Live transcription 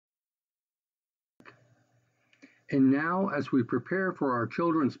And now, as we prepare for our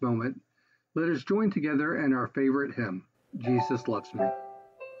children's moment, let us join together in our favorite hymn, Jesus Loves Me.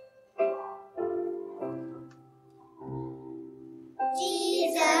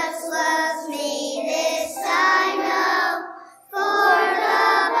 Jesus loves me, this I know, for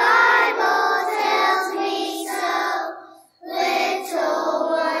the Bible tells me so. Little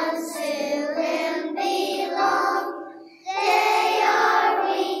ones to him belong, they are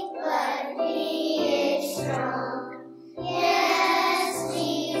weak, but he is strong. Yes,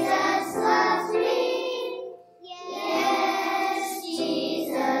 Jesus loves me, yes,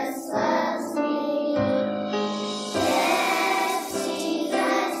 Jesus loves me. Yes,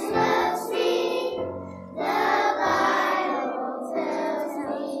 Jesus loves me, the Bible tells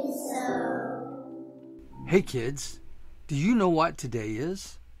me so. Hey kids, do you know what today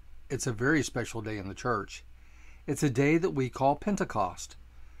is? It's a very special day in the church. It's a day that we call Pentecost.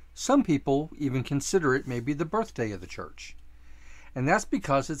 Some people even consider it maybe the birthday of the church. And that's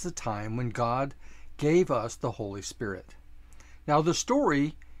because it's a time when God gave us the Holy Spirit. Now the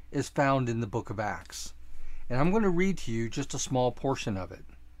story is found in the book of Acts. And I'm going to read to you just a small portion of it.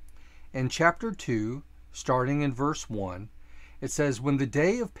 In chapter 2, starting in verse 1, it says, "When the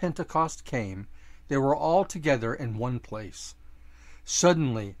day of Pentecost came, they were all together in one place.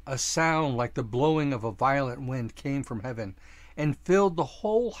 Suddenly, a sound like the blowing of a violent wind came from heaven and filled the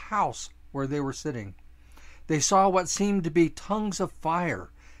whole house where they were sitting. They saw what seemed to be tongues of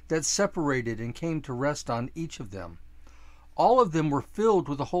fire that separated and came to rest on each of them. All of them were filled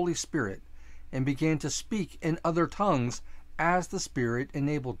with the Holy Spirit and began to speak in other tongues as the Spirit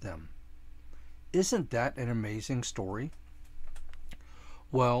enabled them." Isn't that an amazing story?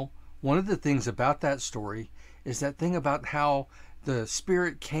 Well, one of the things about that story is that thing about how the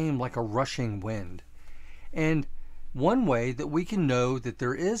Spirit came like a rushing wind. And one way that we can know that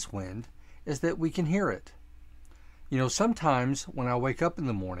there is wind is that we can hear it. You know, sometimes when I wake up in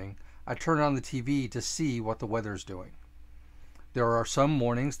the morning, I turn on the TV to see what the weather's doing. There are some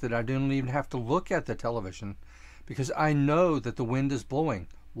mornings that I don't even have to look at the television because I know that the wind is blowing.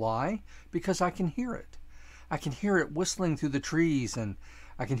 Why? Because I can hear it. I can hear it whistling through the trees, and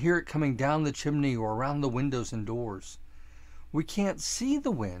I can hear it coming down the chimney or around the windows and doors. We can't see the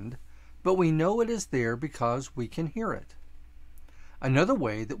wind, but we know it is there because we can hear it. Another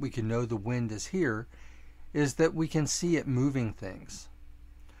way that we can know the wind is here is that we can see it moving things.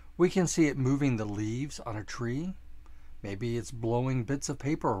 We can see it moving the leaves on a tree. Maybe it's blowing bits of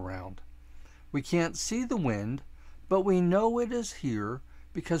paper around. We can't see the wind, but we know it is here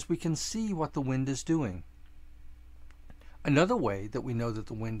because we can see what the wind is doing. Another way that we know that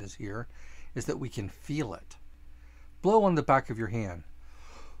the wind is here is that we can feel it. Blow on the back of your hand.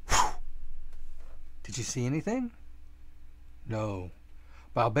 Did you see anything? No.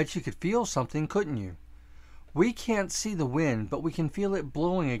 But I'll bet you could feel something, couldn't you? We can't see the wind, but we can feel it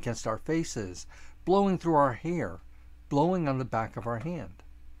blowing against our faces, blowing through our hair, blowing on the back of our hand.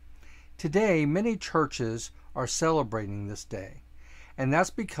 Today, many churches are celebrating this day, and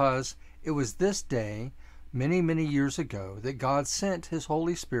that's because it was this day, many, many years ago, that God sent His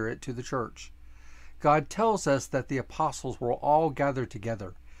Holy Spirit to the church. God tells us that the apostles were all gathered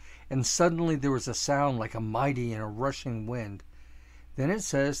together, and suddenly there was a sound like a mighty and a rushing wind. Then it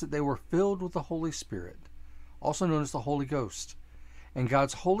says that they were filled with the Holy Spirit, also known as the Holy Ghost. And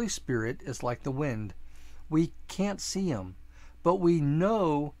God's Holy Spirit is like the wind. We can't see Him, but we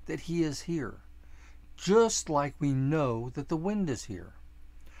know that He is here, just like we know that the wind is here.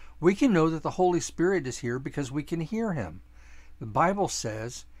 We can know that the Holy Spirit is here because we can hear Him. The Bible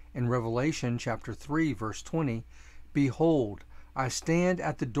says in Revelation chapter 3, verse 20, "Behold, I stand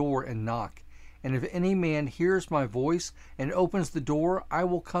at the door and knock, and if any man hears my voice and opens the door, I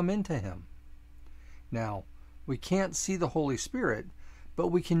will come into him." Now, we can't see the Holy Spirit, but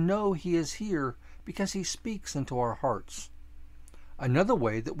we can know He is here because He speaks into our hearts. Another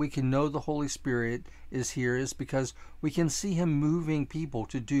way that we can know the Holy Spirit is here is because we can see Him moving people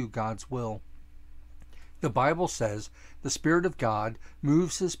to do God's will. The Bible says the Spirit of God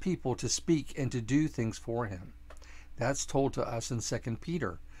moves His people to speak and to do things for Him. That's told to us in 2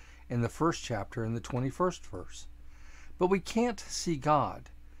 Peter in the 1st chapter in the 21st verse. But we can't see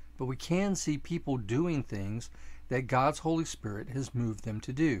God, but we can see people doing things that God's Holy Spirit has moved them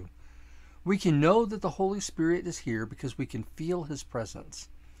to do. We can know that the Holy Spirit is here because we can feel His presence.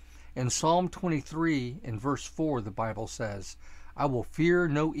 In Psalm 23, in verse 4, the Bible says, "I will fear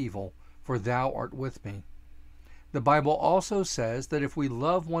no evil, for Thou art with me." The Bible also says that if we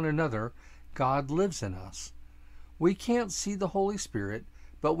love one another, God lives in us. We can't see the Holy Spirit,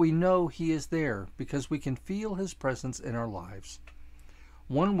 but we know He is there because we can feel His presence in our lives.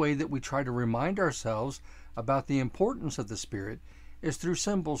 One way that we try to remind ourselves about the importance of the Spirit is through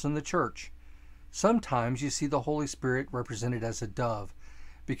symbols in the church. Sometimes you see the Holy Spirit represented as a dove,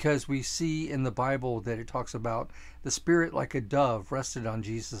 because we see in the Bible that it talks about the Spirit like a dove rested on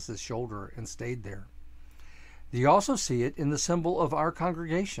Jesus' shoulder and stayed there. You also see it in the symbol of our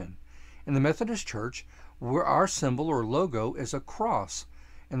congregation. In the Methodist Church, where our symbol or logo is a cross,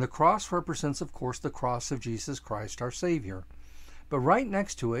 and the cross represents, of course, the cross of Jesus Christ, our Savior. But right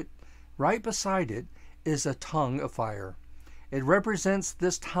next to it, right beside it, is a tongue of fire. It represents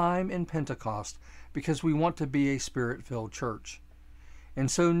this time in Pentecost because we want to be a Spirit-filled church. And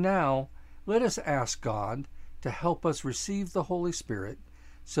so now, let us ask God to help us receive the Holy Spirit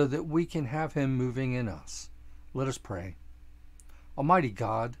so that we can have Him moving in us. Let us pray. Almighty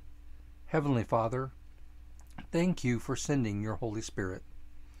God, Heavenly Father, thank you for sending your Holy Spirit.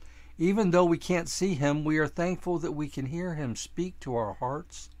 Even though we can't see Him, we are thankful that we can hear Him speak to our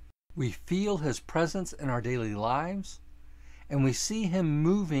hearts. We feel His presence in our daily lives, and we see Him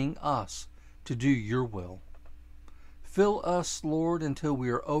moving us to do your will. Fill us, Lord, until we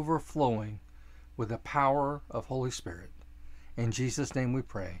are overflowing with the power of Holy Spirit. In Jesus' name we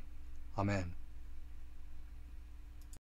pray. Amen.